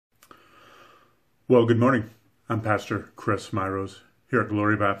Well, good morning. I'm Pastor Chris Myros here at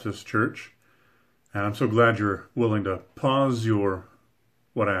Glory Baptist Church, and I'm so glad you're willing to pause your,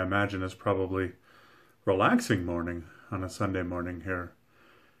 what I imagine is probably relaxing morning on a Sunday morning here,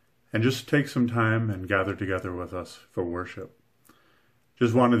 and just take some time and gather together with us for worship.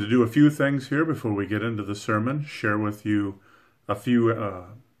 Just wanted to do a few things here before we get into the sermon, share with you a few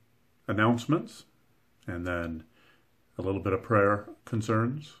announcements, and then a little bit of prayer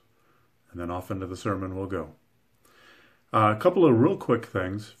concerns, and then off into the sermon we'll go. A couple of real quick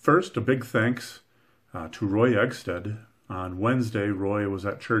things. First, a big thanks to Roy Eggstead. On Wednesday, Roy was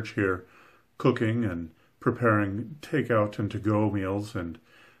at church here cooking and preparing takeout and to-go meals, and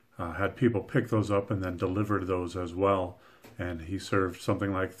had people pick those up and then delivered those as well. And he served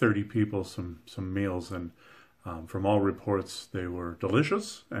something like 30 people some meals, and from all reports, they were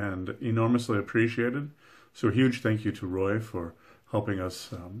delicious and enormously appreciated. So a huge thank you to Roy for helping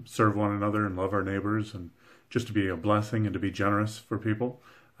us serve one another and love our neighbors, and just to be a blessing and to be generous for people.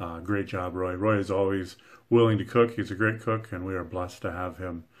 Great job, Roy. Roy is always willing to cook. He's a great cook, and we are blessed to have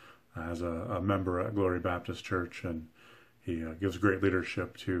him as a member at Glory Baptist Church, and he gives great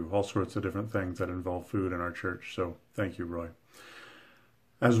leadership to all sorts of different things that involve food in our church. So thank you, Roy.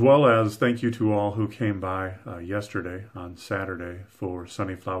 As well as thank you to all who came by yesterday on Saturday for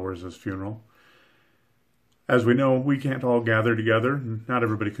Sonny Flowers' funeral. As we know, we can't all gather together. Not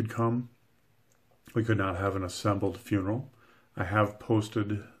everybody could come. We could not have an assembled funeral. I have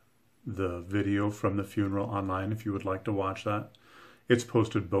posted the video from the funeral online if you would like to watch that. It's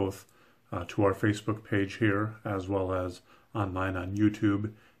posted both to our Facebook page here as well as online on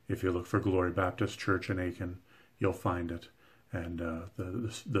YouTube. If you look for Glory Baptist Church in Aitkin, you'll find it. And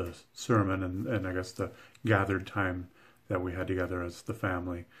the sermon and I guess the gathered time that we had together as the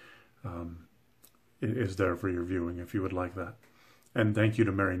family is there for your viewing if you would like that. And thank you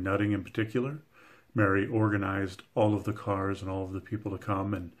to Mary Nutting in particular. Mary organized all of the cars and all of the people to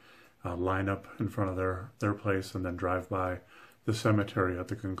come and line up in front of their place and then drive by the cemetery at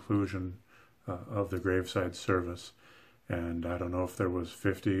the conclusion of the graveside service. And I don't know if there was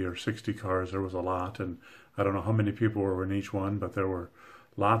 50 or 60 cars. There was a lot, and I don't know how many people were in each one, but there were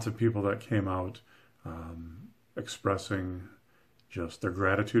lots of people that came out expressing just their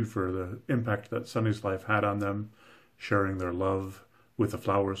gratitude for the impact that Sonny's life had on them, sharing their love with the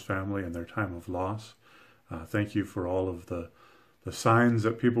Flowers family in their time of loss. Thank you for all of the signs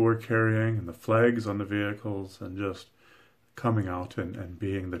that people were carrying and the flags on the vehicles and just coming out and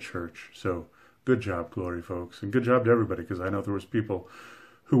being the church. So good job, Glory folks, and good job to everybody, because I know there was people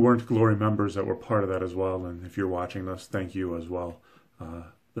who weren't Glory members that were part of that as well. And if you're watching this, thank you as well.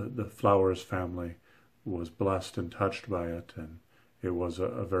 The Flowers family was blessed and touched by it, and it was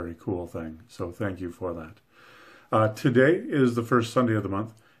a very cool thing. So thank you for that. Today is the first Sunday of the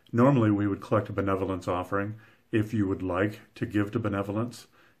month. Normally we would collect a benevolence offering. If you would like to give to benevolence,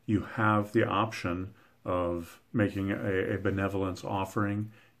 you have the option of making a benevolence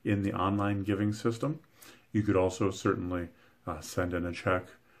offering in the online giving system. You could also certainly send in a check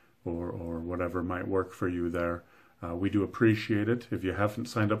or whatever might work for you there. We do appreciate it. If you haven't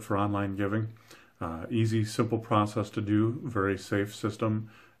signed up for online giving, easy, simple process to do, very safe system,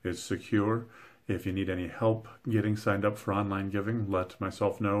 it's secure. If you need any help getting signed up for online giving, let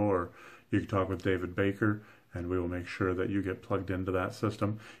myself know, or you can talk with David Baker, and we will make sure that you get plugged into that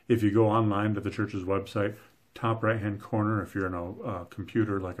system. If you go online to the church's website, top right-hand corner, if you're in a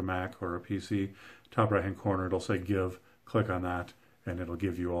computer like a Mac or a PC, top right-hand corner, it'll say Give. Click on that, and it'll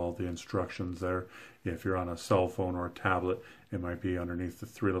give you all the instructions there. If you're on a cell phone or a tablet, it might be underneath the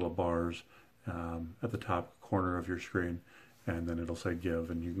three little bars at the top corner of your screen, and then it'll say Give,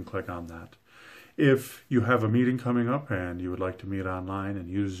 and you can click on that. If you have a meeting coming up and you would like to meet online and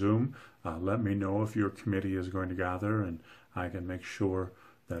use Zoom, let me know if your committee is going to gather, and I can make sure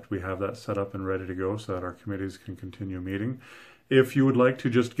that we have that set up and ready to go so that our committees can continue meeting. If you would like to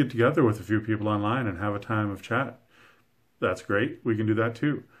just get together with a few people online and have a time of chat, that's great. We can do that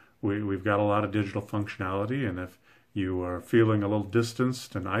too. We've got a lot of digital functionality, and if you are feeling a little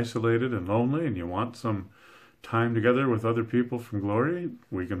distanced and isolated and lonely and you want some time together with other people from Glory,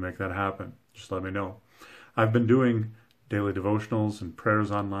 we can make that happen. Just let me know. I've been doing daily devotionals and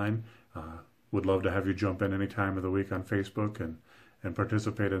prayers online. Would love to have you jump in any time of the week on Facebook and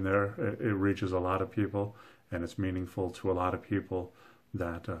participate in there. It reaches a lot of people, and it's meaningful to a lot of people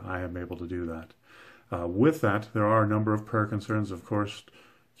that I am able to do that. With that, there are a number of prayer concerns. Of course,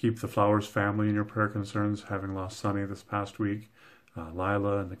 keep the Flowers family in your prayer concerns, having lost Sonny this past week.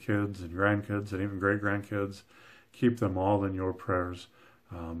 Lila and the kids and grandkids and even great-grandkids. Keep them all in your prayers.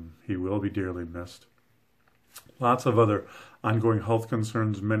 He will be dearly missed. Lots of other ongoing health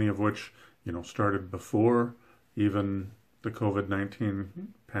concerns, many of which, started before even the COVID-19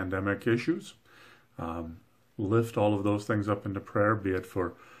 pandemic issues. Lift all of those things up into prayer, be it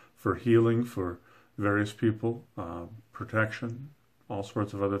for healing for various people, protection, all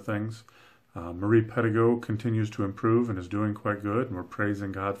sorts of other things. Marie Pedigo continues to improve and is doing quite good, and we're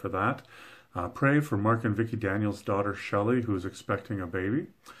praising God for that. Pray for Mark and Vicki Daniels' daughter Shelley, who is expecting a baby.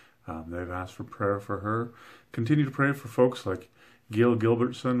 They've asked for prayer for her. Continue to pray for folks like Gail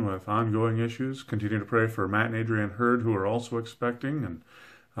Gilbertson with ongoing issues. Continue to pray for Matt and Adrienne Hurd, who are also expecting,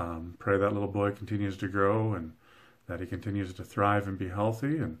 and pray that little boy continues to grow and that he continues to thrive and be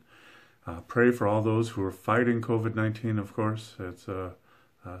healthy. And pray for all those who are fighting COVID-19, of course. It's a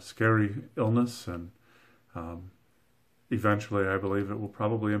scary illness, and eventually I believe it will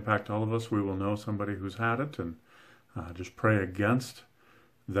probably impact all of us. We will know somebody who's had it, and just pray against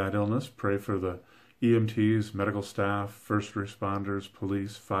that illness. Pray for the EMTs, medical staff, first responders,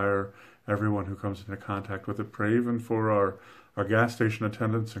 police, fire, everyone who comes into contact with it. Pray even for our gas station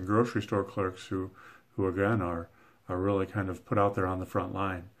attendants and grocery store clerks who again are really kind of put out there on the front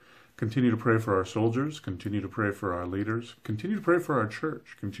line. Continue to pray for our soldiers. Continue to pray for our leaders. Continue to pray for our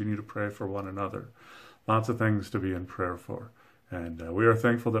church. Continue to pray for one another. Lots of things to be in prayer for. And we are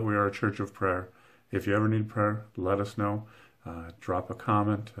thankful that we are a church of prayer. If you ever need prayer, let us know. Drop a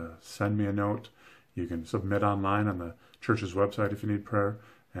comment. Send me a note. You can submit online on the church's website if you need prayer,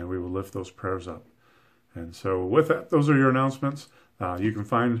 and we will lift those prayers up. And so with that, those are your announcements. You can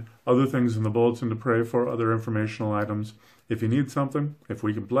find other things in the bulletin to pray for, other informational items. If you need something, if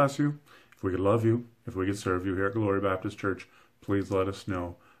we can bless you, if we can love you, if we can serve you here at Glory Baptist Church, please let us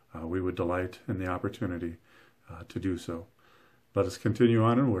know. We would delight in the opportunity to do so. Let us continue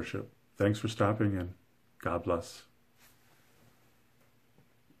on in worship. Thanks for stopping in. God bless.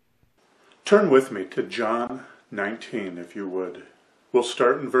 Turn with me to John 19, if you would. We'll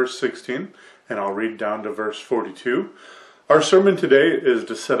start in verse 16, and I'll read down to verse 42. Our sermon today is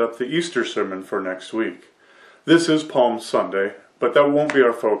to set up the Easter sermon for next week. This is Palm Sunday, but that won't be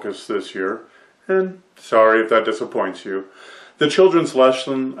our focus this year, and sorry if that disappoints you. The children's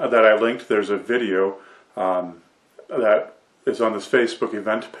lesson that I linked, there's a video that is on this Facebook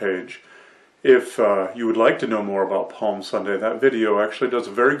event page. If you would like to know more about Palm Sunday, that video actually does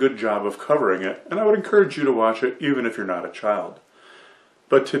a very good job of covering it, and I would encourage you to watch it even if you're not a child.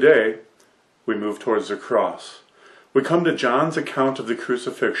 But today, we move towards the cross. We come to John's account of the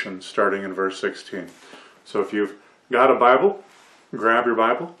crucifixion, starting in verse 16. So if you've got a Bible, grab your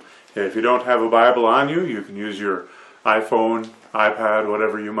Bible. If you don't have a Bible on you, you can use your iPhone, iPad,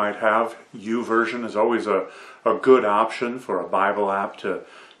 whatever you might have. YouVersion is always a good option for a Bible app to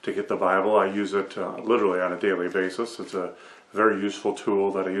get the Bible. I use it literally on a daily basis. It's a very useful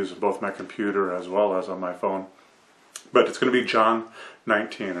tool that I use on both my computer as well as on my phone. But it's going to be John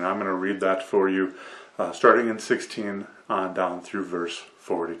 19, and I'm going to read that for you, starting in 16 on down through verse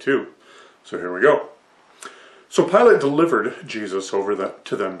 42. So here we go. So Pilate delivered Jesus over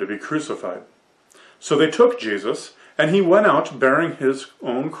to them to be crucified. So they took Jesus, and he went out bearing his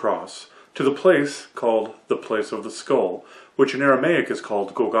own cross to the place called the place of the skull, which in Aramaic is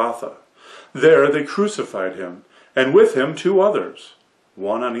called Golgotha. There they crucified him, and with him 2 others,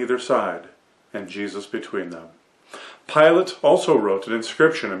 one on either side, and Jesus between them. Pilate also wrote an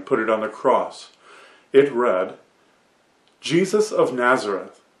inscription and put it on the cross. It read, Jesus of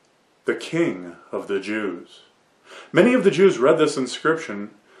Nazareth, the King of the Jews. Many of the Jews read this inscription,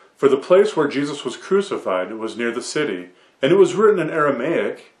 for the place where Jesus was crucified was near the city, and it was written in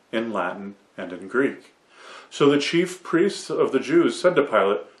Aramaic, in Latin, and in Greek. So the chief priests of the Jews said to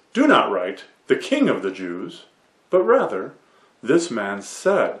Pilate, Do not write, the King of the Jews, but rather, this man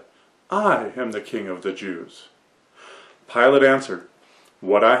said, I am the King of the Jews. Pilate answered,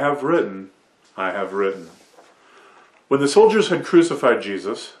 What I have written, I have written. When the soldiers had crucified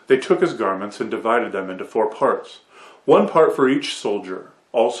Jesus, they took his garments and divided them into 4 parts, 1 part for each soldier,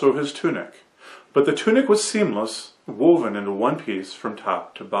 also his tunic. But the tunic was seamless, woven into one piece from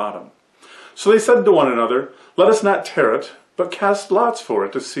top to bottom. So they said to one another, Let us not tear it, but cast lots for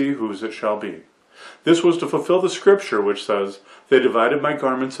it to see whose it shall be. This was to fulfill the scripture which says, They divided my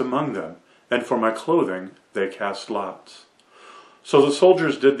garments among them, and for my clothing they cast lots. So the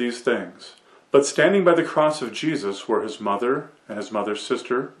soldiers did these things. But standing by the cross of Jesus were his mother and his mother's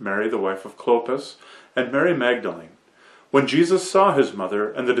sister, Mary the wife of Clopas, and Mary Magdalene. When Jesus saw his mother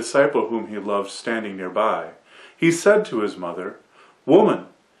and the disciple whom he loved standing nearby, he said to his mother, Woman,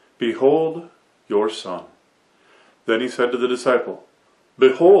 behold your son. Then he said to the disciple,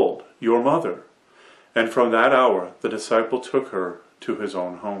 Behold your mother. And from that hour the disciple took her to his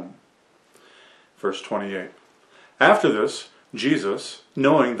own home. Verse 28. After this, Jesus,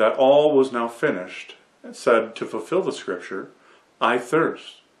 knowing that all was now finished, said to fulfill the scripture, "I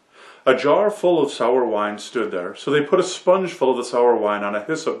thirst." A jar full of sour wine stood there, so they put a sponge full of the sour wine on a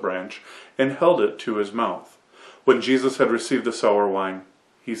hyssop branch and held it to his mouth. When Jesus had received the sour wine,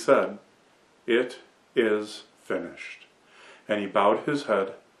 he said, "It is finished." And he bowed his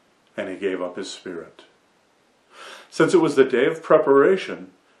head and he gave up his spirit. Since it was the day of preparation,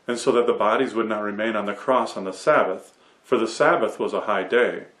 and so that the bodies would not remain on the cross on the Sabbath, for the Sabbath was a high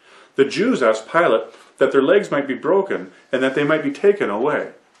day, the Jews asked Pilate that their legs might be broken and that they might be taken away.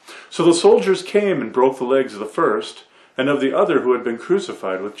 So the soldiers came and broke the legs of the first and of the other who had been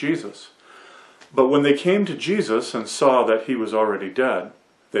crucified with Jesus. But when they came to Jesus and saw that he was already dead,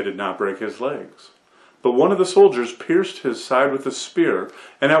 they did not break his legs. But one of the soldiers pierced his side with a spear,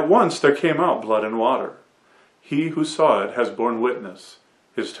 and at once there came out blood and water. He who saw it has borne witness.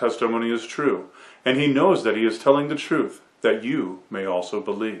 His testimony is true, and he knows that he is telling the truth, that you may also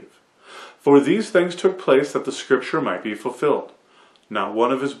believe. For these things took place that the scripture might be fulfilled. Not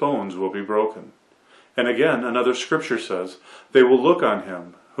one of his bones will be broken. And again, another scripture says, "They will look on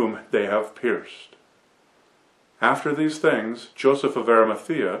him whom they have pierced." After these things, Joseph of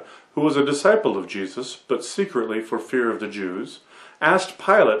Arimathea, who was a disciple of Jesus, but secretly for fear of the Jews, asked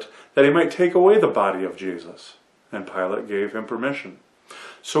Pilate that he might take away the body of Jesus. And Pilate gave him permission.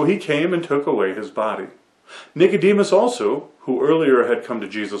 So he came and took away his body. Nicodemus also, who earlier had come to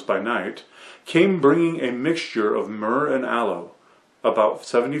Jesus by night, came bringing a mixture of myrrh and aloe, about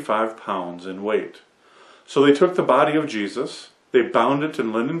 75 pounds in weight. So they took the body of Jesus, they bound it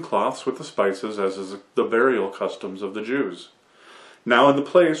in linen cloths with the spices, as is the burial customs of the Jews. Now in the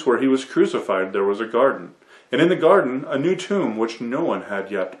place where he was crucified there was a garden, and in the garden a new tomb which no one had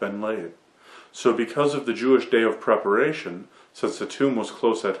yet been laid. So because of the Jewish day of preparation, since the tomb was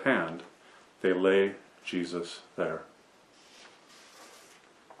close at hand, they lay Jesus there.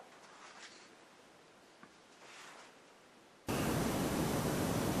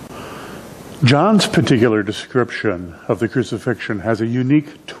 John's particular description of the crucifixion has a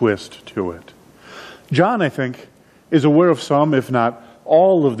unique twist to it. John, I think, is aware of some, if not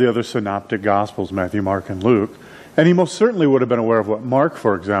all, of the other synoptic Gospels, Matthew, Mark, and Luke, and he most certainly would have been aware of what Mark,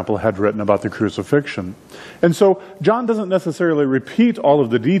 for example, had written about the crucifixion. And so John doesn't necessarily repeat all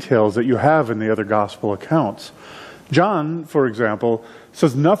of the details that you have in the other Gospel accounts. John, for example,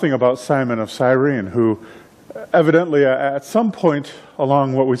 says nothing about Simon of Cyrene, who evidently at some point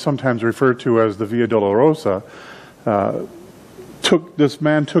along what we sometimes refer to as the Via Dolorosa, took this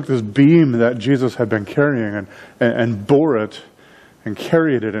beam that Jesus had been carrying and bore it and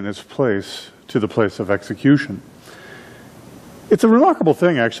carried it in its place to the place of execution. It's a remarkable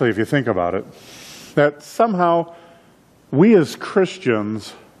thing, actually, if you think about it, that somehow we as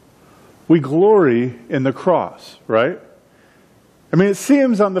Christians, we glory in the cross, right? I mean, it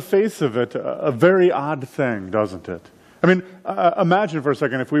seems on the face of it a very odd thing, doesn't it? I mean, imagine for a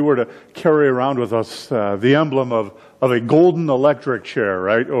second if we were to carry around with us the emblem of a golden electric chair,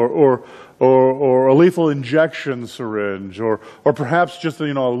 right? Or a lethal injection syringe, or perhaps just a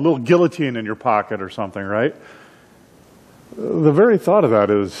little guillotine in your pocket or something, right? The very thought of that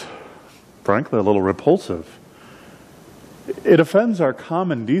is, frankly, a little repulsive. It offends our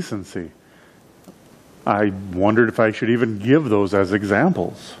common decency. I wondered if I should even give those as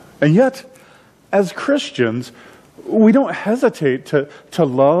examples. And yet, as Christians, we don't hesitate to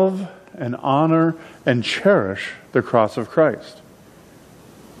love and honor and cherish the cross of Christ.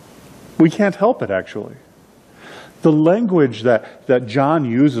 We can't help it, actually. The language that John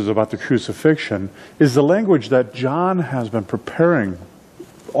uses about the crucifixion is the language that John has been preparing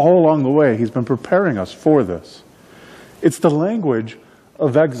all along the way. He's been preparing us for this. It's the language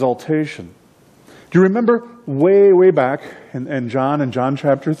of exaltation. Do you remember way back in John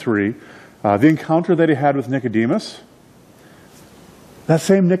chapter 3, the encounter that he had with Nicodemus? That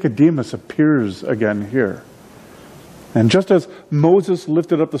same Nicodemus appears again here. And just as Moses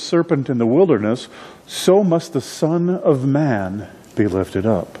lifted up the serpent in the wilderness, so must the Son of Man be lifted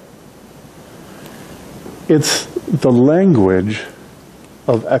up. It's the language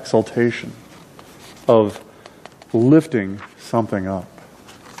of exaltation, of lifting something up.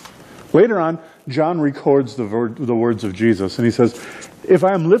 Later on, John records the words of Jesus, and he says, "If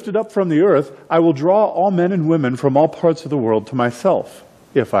I am lifted up from the earth, I will draw all men and women from all parts of the world to myself,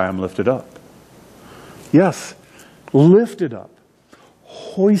 if I am lifted up." Yes, lifted up,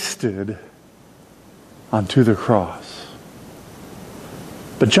 hoisted onto the cross.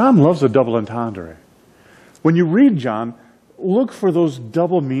 But John loves a double entendre. When you read John, look for those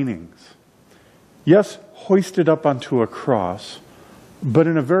double meanings. Yes, hoisted up onto a cross, but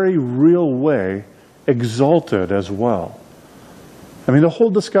in a very real way, exalted as well. I mean, the whole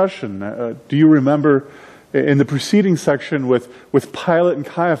discussion, do you remember in the preceding section with Pilate and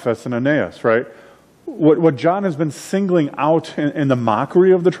Caiaphas and Ananias, right? What John has been singling out in the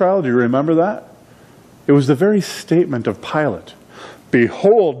mockery of the trial, do you remember that? It was the very statement of Pilate.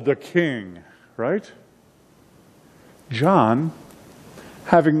 Behold the king, right? John,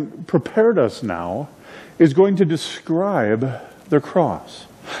 having prepared us now, is going to describe the cross.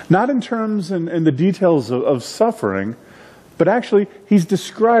 Not in terms and in the details of suffering, but actually he's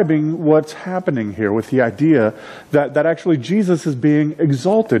describing what's happening here with the idea that actually Jesus is being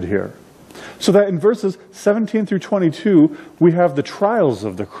exalted here. So that in verses 17 through 22, we have the trials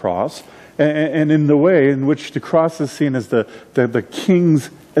of the cross, and in the way in which the cross is seen as the king's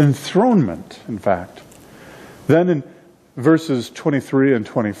enthronement, in fact. Then in verses 23 and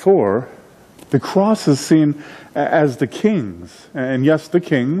 24, the cross is seen as the king's. And yes, the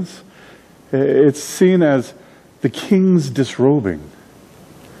king's. It's seen as the king's disrobing.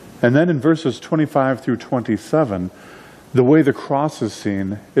 And then in verses 25 through 27, the way the cross is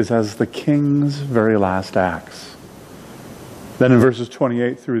seen is as the king's very last acts. Then in verses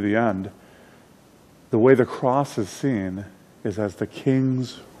 28 through the end, the way the cross is seen is as the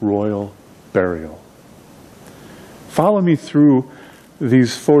king's royal burial. Follow me through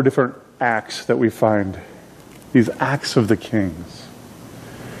these 4 different acts that we find, these acts of the kings.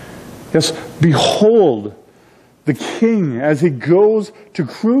 Yes, behold the king as he goes to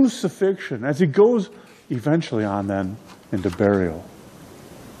crucifixion, as he goes eventually on then into burial.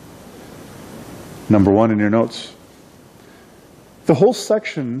 Number 1 in your notes. The whole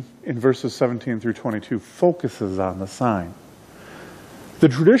section in verses 17 through 22 focuses on the sign. The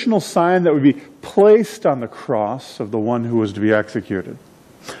traditional sign that would be placed on the cross of the one who was to be executed.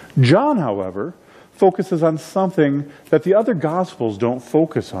 John, however, focuses on something that the other Gospels don't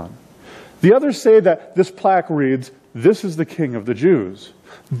focus on. The others say that this plaque reads, "This is the King of the Jews."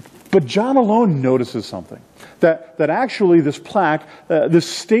 But John alone notices something. That actually this plaque, this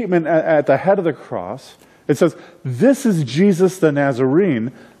statement at the head of the cross, it says, "This is Jesus the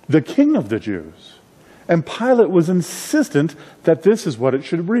Nazarene, the King of the Jews." And Pilate was insistent that this is what it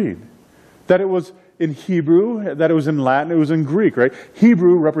should read. That it was in Hebrew, that it was in Latin, it was in Greek, right?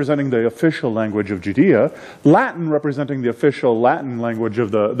 Hebrew representing the official language of Judea, Latin representing the official Latin language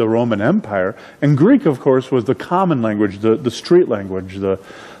of the Roman Empire, and Greek, of course, was the common language, the street language, the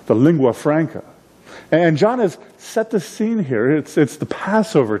lingua franca. And John has set the scene here. It's the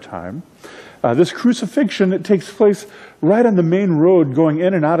Passover time. This crucifixion, it takes place right on the main road going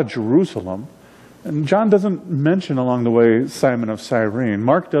in and out of Jerusalem. And John doesn't mention along the way Simon of Cyrene.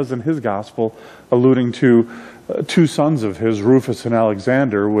 Mark does in his gospel, alluding to 2 sons of his, Rufus and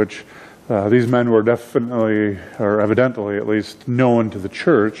Alexander, which these men were definitely, or evidently at least, known to the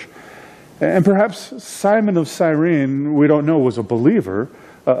church. And perhaps Simon of Cyrene, we don't know, was a believer.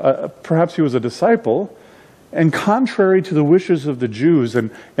 Perhaps he was a disciple. And contrary to the wishes of the Jews,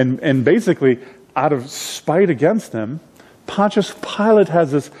 and basically out of spite against them, Pontius Pilate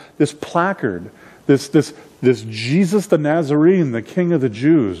has this placard, this Jesus the Nazarene, the King of the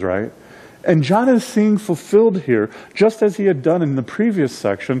Jews, right? And John is seeing fulfilled here, just as he had done in the previous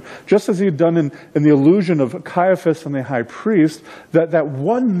section, just as he had done in the allusion of Caiaphas and the high priest, that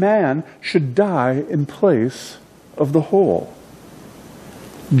one man should die in place of the whole.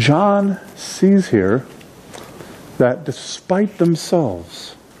 John sees here that despite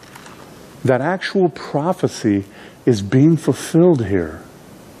themselves, that actual prophecy is being fulfilled here.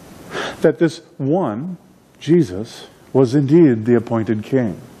 That this one, Jesus, was indeed the appointed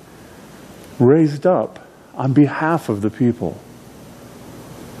king, raised up on behalf of the people.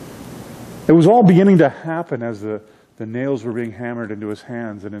 It was all beginning to happen as the nails were being hammered into his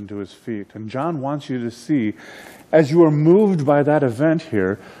hands and into his feet. And John wants you to see, as you are moved by that event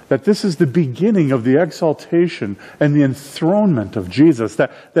here, that this is the beginning of the exaltation and the enthronement of Jesus,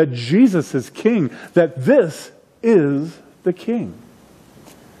 that Jesus is king, that this is the king.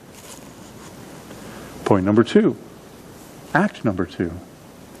 Point number 2. Act number 2.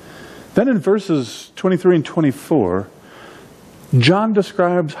 Then in verses 23 and 24, John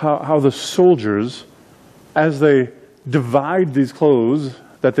describes how the soldiers, as they divide these clothes,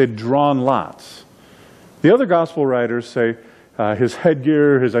 that they'd drawn lots. The other gospel writers say his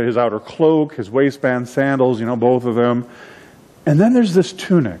headgear, his outer cloak, his waistband, sandals, both of them. And then there's this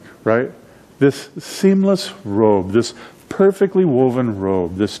tunic, right? This seamless robe, this perfectly woven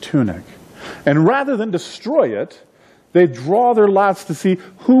robe, this tunic. And rather than destroy it, they draw their lots to see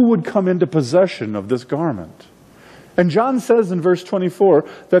who would come into possession of this garment. And John says in verse 24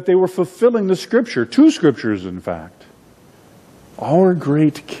 that they were fulfilling the scripture, 2 scriptures in fact. Our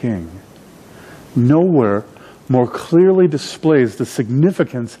great king, nowhere more clearly displays the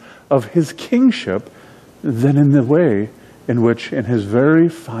significance of his kingship than in the way in which, in his very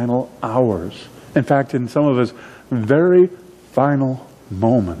final hours, in fact, in some of his very final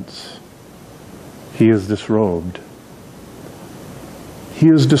moments, he is disrobed. He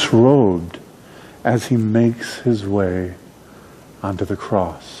is disrobed as he makes his way onto the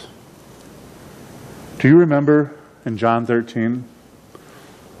cross. Do you remember in John 13,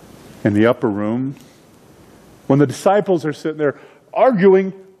 in the upper room, when the disciples are sitting there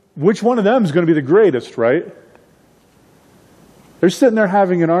arguing which one of them is going to be the greatest, right? They're sitting there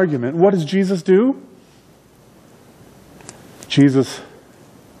having an argument. What does Jesus do? Jesus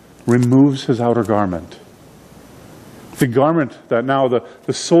removes his outer garment. The garment that now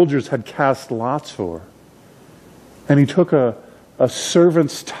the soldiers had cast lots for. And he took a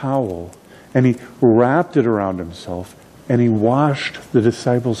servant's towel and he wrapped it around himself and he washed the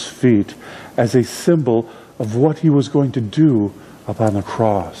disciples' feet as a symbol of what he was going to do upon the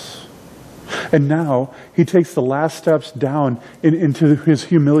cross. And now he takes the last steps down into his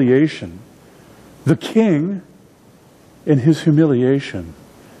humiliation. The king, in his humiliation,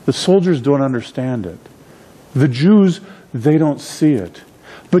 the soldiers don't understand it. The Jews, they don't see it.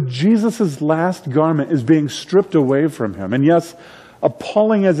 But Jesus' last garment is being stripped away from him. And yes,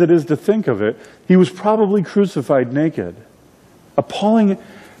 appalling as it is to think of it, he was probably crucified naked. Appalling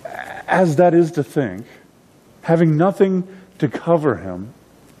as that is to think, having nothing to cover him.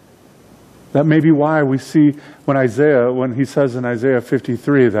 That may be why we see when he says in Isaiah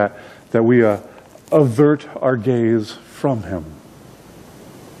 53 that we avert our gaze from him.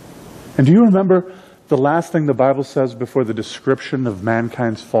 And do you remember the last thing the Bible says before the description of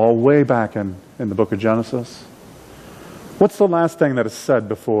mankind's fall, way back in the book of Genesis? What's the last thing that is said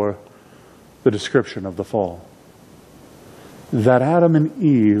before the description of the fall? That Adam and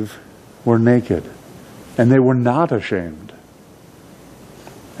Eve were naked, and they were not ashamed.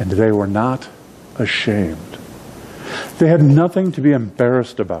 And they were not ashamed. They had nothing to be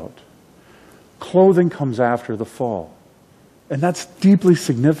embarrassed about. Clothing comes after the fall. And that's deeply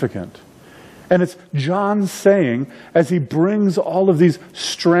significant. And it's John saying, as he brings all of these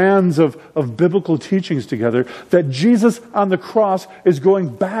strands of biblical teachings together, that Jesus on the cross is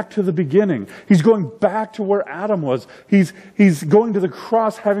going back to the beginning. He's going back to where Adam was. He's going to the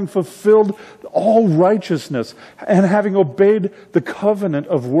cross having fulfilled all righteousness and having obeyed the covenant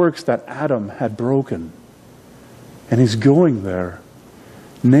of works that Adam had broken. And he's going there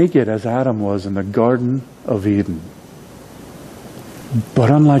naked as Adam was in the Garden of Eden. But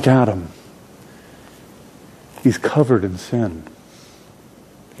unlike Adam, he's covered in sin.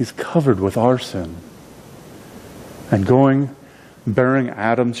 He's covered with our sin. And bearing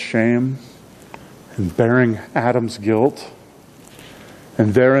Adam's shame, and bearing Adam's guilt,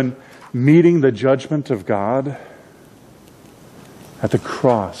 and therein meeting the judgment of God, at the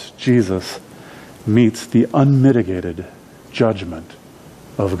cross, Jesus meets the unmitigated judgment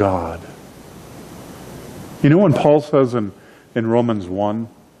of God. You know when Paul says in Romans 1,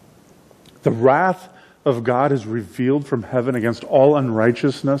 the wrath of God is revealed from heaven against all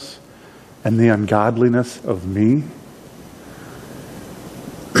unrighteousness and the ungodliness of me?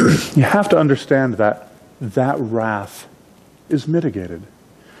 You have to understand that wrath is mitigated.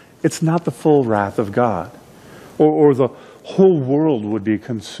 It's not the full wrath of God, or the whole world would be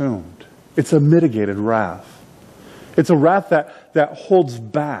consumed. It's a mitigated wrath. It's a wrath that holds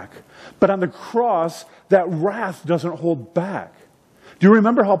back. But on the cross, that wrath doesn't hold back. Do you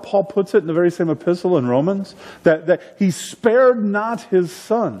remember how Paul puts it in the very same epistle in Romans? That he spared not his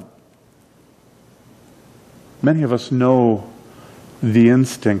son. Many of us know the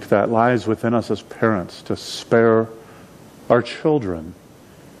instinct that lies within us as parents to spare our children,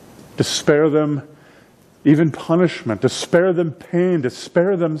 to spare them even punishment, to spare them pain, to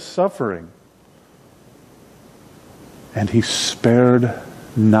spare them suffering. And he spared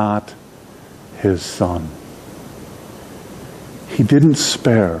not his son. He didn't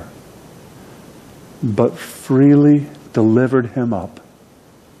spare, but freely delivered him up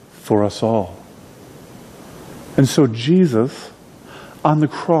for us all. And so Jesus, on the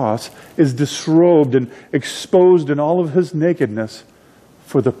cross, is disrobed and exposed in all of his nakedness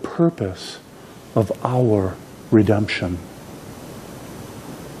for the purpose of our redemption.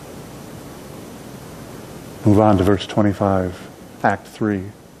 Move on to verse 25, Act 3.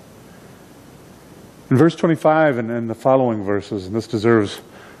 In verse 25 and in the following verses, and this deserves,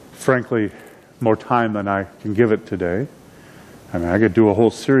 frankly, more time than I can give it today. I mean, I could do a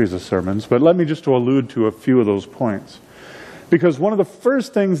whole series of sermons, but let me just allude to a few of those points. Because one of the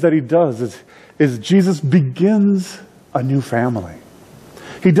first things that he does is Jesus begins a new family.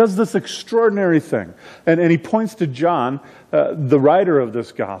 He does this extraordinary thing. And he points to John, the writer of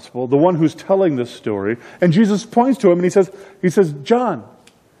this gospel, the one who's telling this story. And Jesus points to him and he says, John,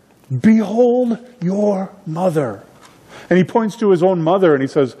 behold your mother. And he points to his own mother and he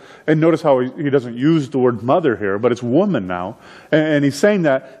says, and notice how he doesn't use the word mother here, but it's woman now. And he's saying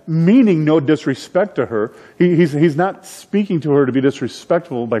that meaning no disrespect to her. He's not speaking to her to be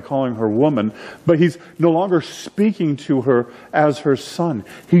disrespectful by calling her woman, but he's no longer speaking to her as her son.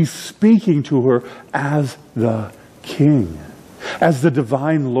 He's speaking to her as the King, as the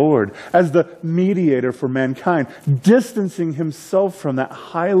divine Lord, as the mediator for mankind, distancing himself from that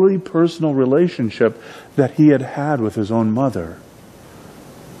highly personal relationship that he had had with his own mother.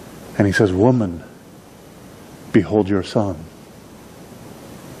 And he says, woman, behold your son.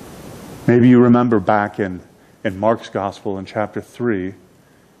 Maybe you remember back in Mark's gospel in chapter 3,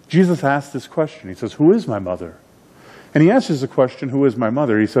 Jesus asked this question. He says, who is my mother? And he answers the question, who is my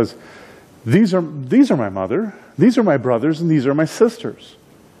mother? He says, these are my mother, these are my brothers, and these are my sisters.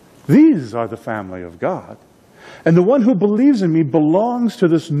 These are the family of God. And the one who believes in me belongs to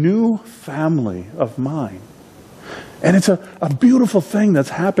this new family of mine. And it's a beautiful thing that's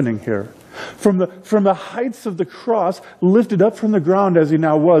happening here. From the heights of the cross, lifted up from the ground as he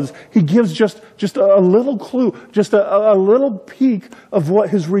now was, he gives just a little clue, just a little peek of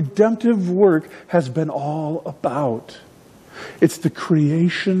what his redemptive work has been all about. It's the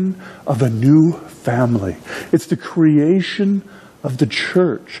creation of a new family. It's the creation of the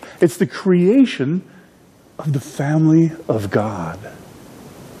church. It's the creation of the family of God.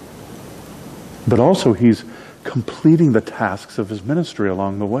 But also he's completing the tasks of his ministry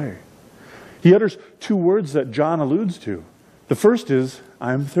along the way. He utters two words that John alludes to. The first is,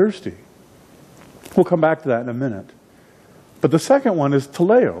 I'm thirsty. We'll come back to that in a minute. But the second one is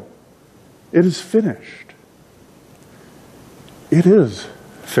teleo. It is finished. It is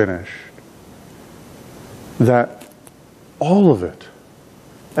finished. That all of it,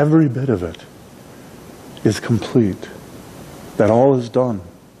 every bit of it, is complete. That all is done.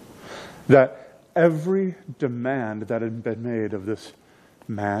 That every demand that had been made of this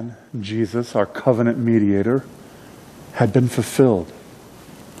man, Jesus, our covenant mediator, had been fulfilled.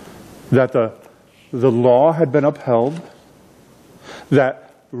 That the law had been upheld.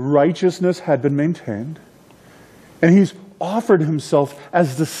 That righteousness had been maintained. And he's offered himself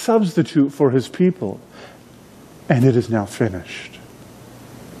as the substitute for his people. And it is now finished.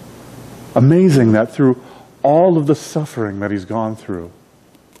 Amazing that through all of the suffering that he's gone through,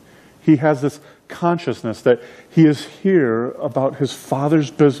 he has this consciousness that he is here about his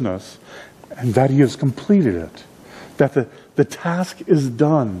Father's business and that he has completed it. That the task is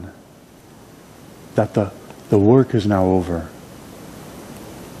done. That the work is now over.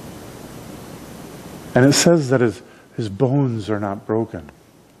 And it says that his bones are not broken.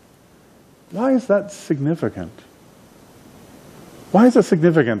 Why is that significant? Why is it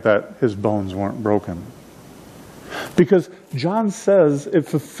significant that his bones weren't broken? Because John says it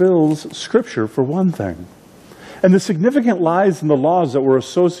fulfills Scripture for one thing. And the significant lies in the laws that were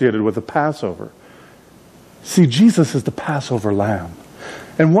associated with the Passover. See, Jesus is the Passover lamb.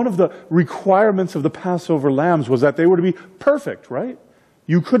 And one of the requirements of the Passover lambs was that they were to be perfect, right?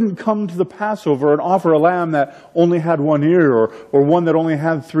 You couldn't come to the Passover and offer a lamb that only had one ear or one that only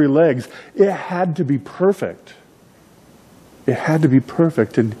had 3 legs. It had to be perfect. It had to be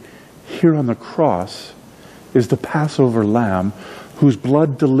perfect. And here on the cross is the Passover lamb whose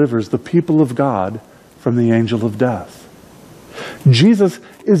blood delivers the people of God from the angel of death. Jesus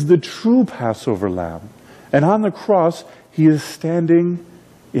is the true Passover lamb. And on the cross, he is standing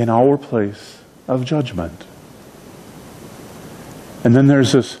in our place of judgment. And then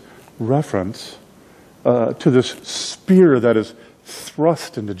there's this reference to this spear that is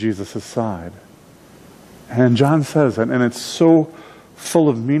thrust into Jesus' side. And John says, and it's so full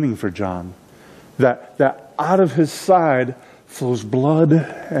of meaning for John, that out of his side flows blood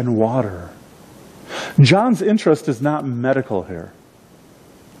and water. John's interest is not medical here.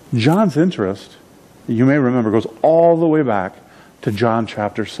 John's interest, you may remember, goes all the way back to John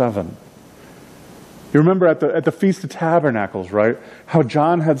chapter 7. You remember at the Feast of Tabernacles, right? How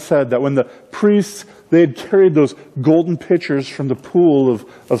John had said that when the priests, they had carried those golden pitchers from the pool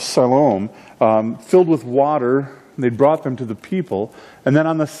of Siloam, filled with water, and they brought them to the people. And then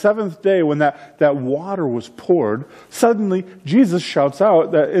on the 7th day, when that water was poured, suddenly Jesus shouts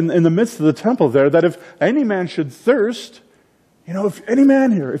out that in the midst of the temple there, that if any man should thirst, if any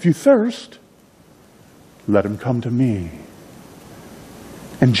man here, if you thirst, let him come to me.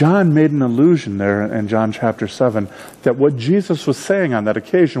 And John made an allusion there in John chapter 7 that what Jesus was saying on that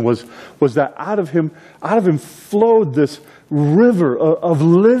occasion was that out of him flowed this river of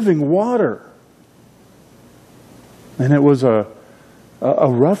living water. And it was a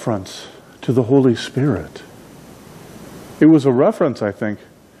reference to the Holy Spirit. It was a reference, I think,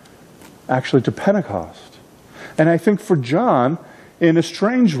 actually to Pentecost. And I think for John, in a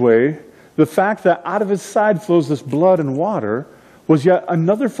strange way, the fact that out of his side flows this blood and water was yet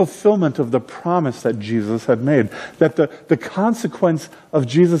another fulfillment of the promise that Jesus had made. That the consequence of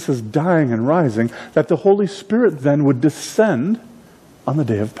Jesus' dying and rising, that the Holy Spirit then would descend on the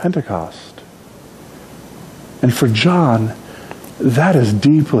day of Pentecost. And for John, that is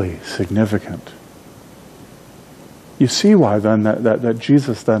deeply significant. You see why then that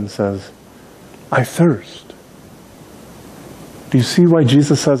Jesus then says, I thirst. Do you see why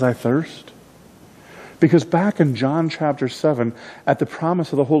Jesus says, I thirst? Because back in John chapter 7, at the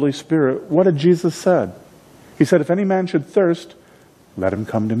promise of the Holy Spirit, what did Jesus said? He said, if any man should thirst, let him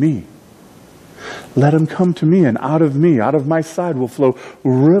come to me. Let him come to me, and out of me, out of my side will flow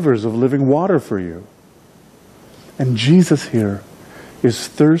rivers of living water for you. And Jesus here is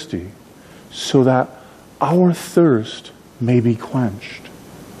thirsty so that our thirst may be quenched.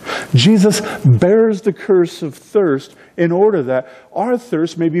 Jesus bears the curse of thirst in order that our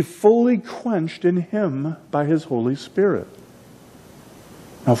thirst may be fully quenched in Him by His Holy Spirit.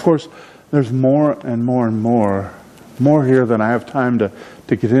 Now, of course, there's more and more and more here than I have time to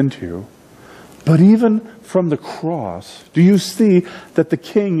get into. But even from the cross, do you see that the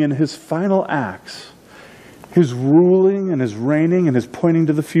King in His final acts, His ruling and His reigning and His pointing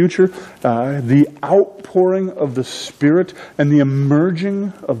to the future, the outpouring of the Spirit and the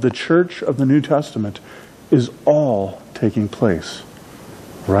emerging of the church of the New Testament is all taking place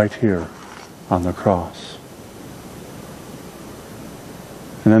right here on the cross.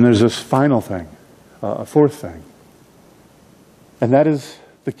 And then there's this final thing, a fourth thing, and that is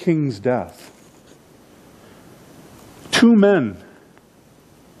the King's death. Two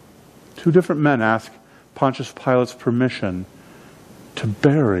different men ask Pontius Pilate's permission to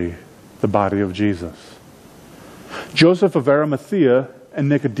bury the body of Jesus. Joseph of Arimathea and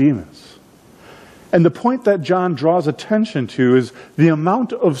Nicodemus. And the point that John draws attention to is the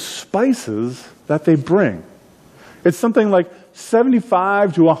amount of spices that they bring. It's something like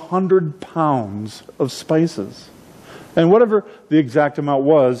 75 to 100 pounds of spices. And whatever the exact amount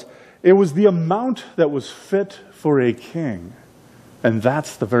was, it was the amount that was fit for a king. And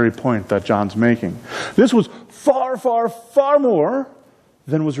that's the very point that John's making. This was far, far, far more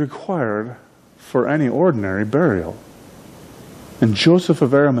than was required for any ordinary burial. And Joseph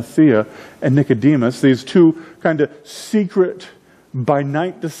of Arimathea and Nicodemus, these two kind of secret by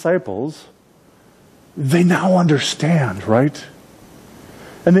night disciples, they now understand, right?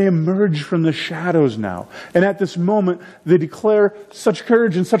 And they emerge from the shadows now. And at this moment, they declare such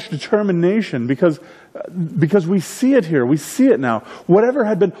courage and such determination because we see it here. We see it now. Whatever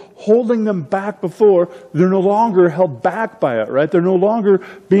had been holding them back before, they're no longer held back by it, right? They're no longer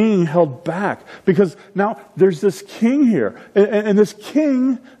being held back because now there's this king here. And this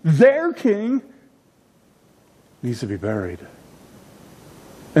king, their king, needs to be buried.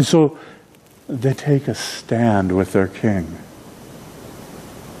 And so they take a stand with their king.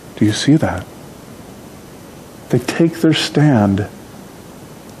 Do you see that? They take their stand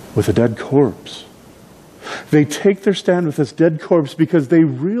with a dead corpse. They take their stand with this dead corpse because they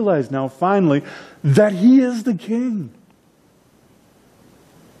realize now finally that He is the King.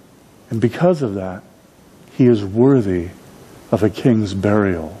 And because of that, He is worthy of a king's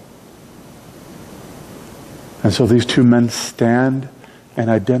burial. And so these two men stand and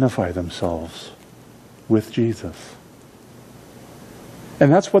identify themselves with Jesus.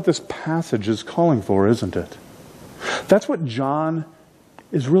 And that's what this passage is calling for, isn't it? That's what John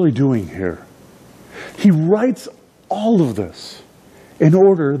is really doing here. He writes all of this in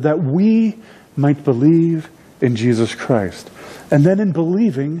order that we might believe in Jesus Christ. And then in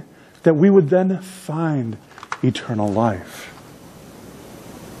believing, that we would then find eternal life.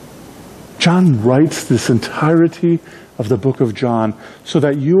 John writes this entirety of the book of John so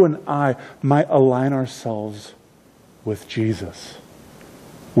that you and I might align ourselves with Jesus,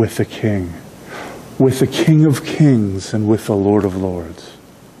 with the King of Kings and with the Lord of Lords.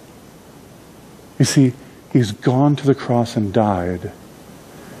 You see, He's gone to the cross and died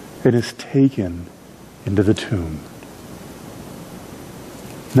and is taken into the tomb.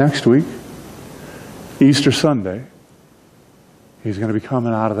 Next week, Easter Sunday, He's going to be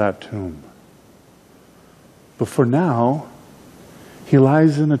coming out of that tomb. But for now, He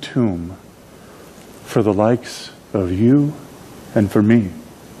lies in a tomb for the likes of you and for me.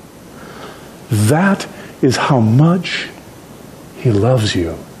 That is how much He loves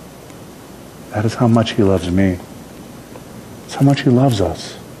you. That is how much He loves me. That's how much he loves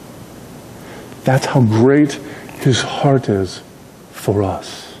us. That's how great his heart is for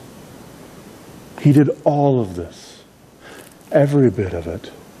us. He did all of this, every bit of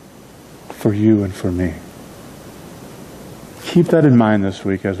it, for you and for me. Keep that in mind this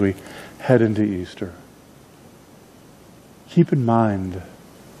week as we head into Easter. Keep in mind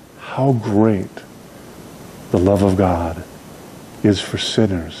how great the love of God is for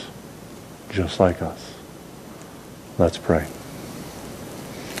sinners just like us. Let's pray.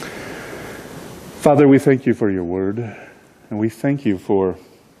 Father, we thank you for your word, and we thank you for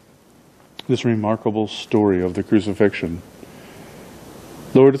this remarkable story of the crucifixion.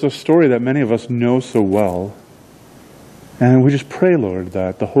 Lord, it's a story that many of us know so well, and we just pray, Lord,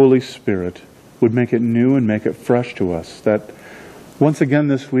 that the Holy Spirit would make it new and make it fresh to us, that once again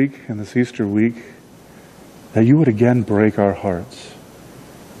this week, and this Easter week, that you would again break our hearts,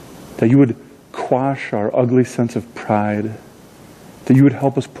 that you would quash our ugly sense of pride, that you would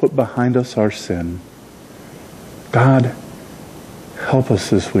help us put behind us our sin. God, help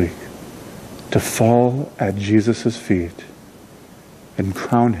us this week to fall at Jesus' feet and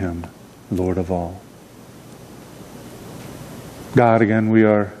crown him Lord of all. God, again, we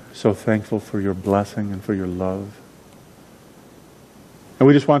are so thankful for your blessing and for your love. And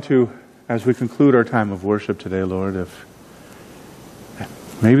we just want to, as we conclude our time of worship today, Lord, if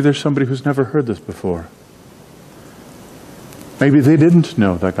maybe there's somebody who's never heard this before. Maybe they didn't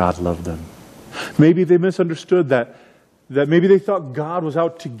know that God loved them. Maybe they misunderstood that maybe they thought God was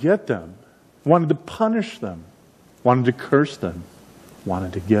out to get them, wanted to punish them, wanted to curse them,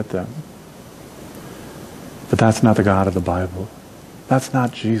 wanted to get them. But that's not the God of the Bible. That's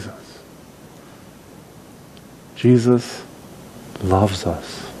not Jesus. Jesus loves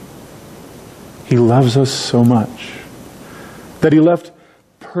us. He loves us so much that he left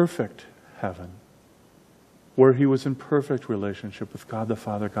perfect heaven, where he was in perfect relationship with God the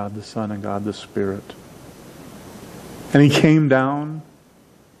Father, God the Son, and God the Spirit. And he came down.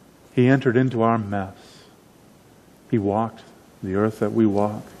 He entered into our mess. He walked the earth that we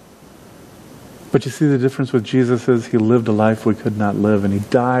walk. But you see, the difference with Jesus is he lived a life we could not live, and he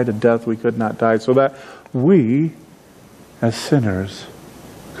died a death we could not die, so that we, as sinners,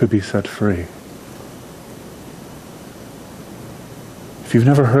 could be set free. If you've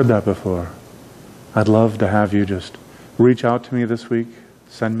never heard that before, I'd love to have you just reach out to me this week,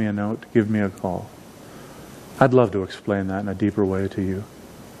 send me a note, give me a call. I'd love to explain that in a deeper way to you.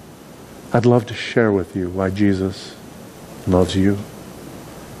 I'd love to share with you why Jesus loves you.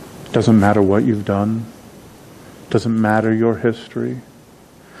 Doesn't matter what you've done. Doesn't matter your history.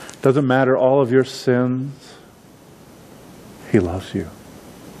 Doesn't matter all of your sins. He loves you.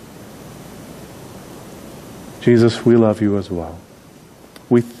 Jesus, we love you as well.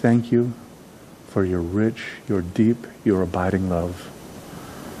 We thank you for your rich, your deep, your abiding love.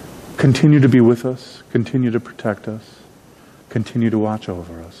 Continue to be with us. Continue to protect us. Continue to watch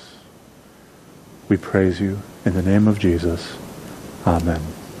over us. We praise you in the name of Jesus. Amen.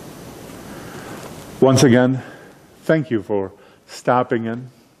 Once again, thank you for stopping in.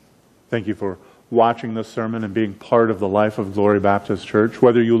 Thank you for watching this sermon and being part of the life of Glory Baptist Church.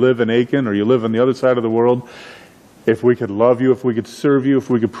 Whether you live in Aitkin or you live on the other side of the world, if we could love you, if we could serve you, if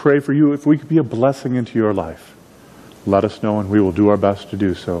we could pray for you, if we could be a blessing into your life, let us know and we will do our best to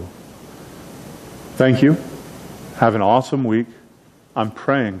do so. Thank you. Have an awesome week. I'm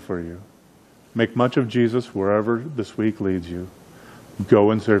praying for you. Make much of Jesus wherever this week leads you. Go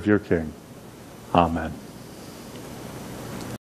and serve your King. Amen.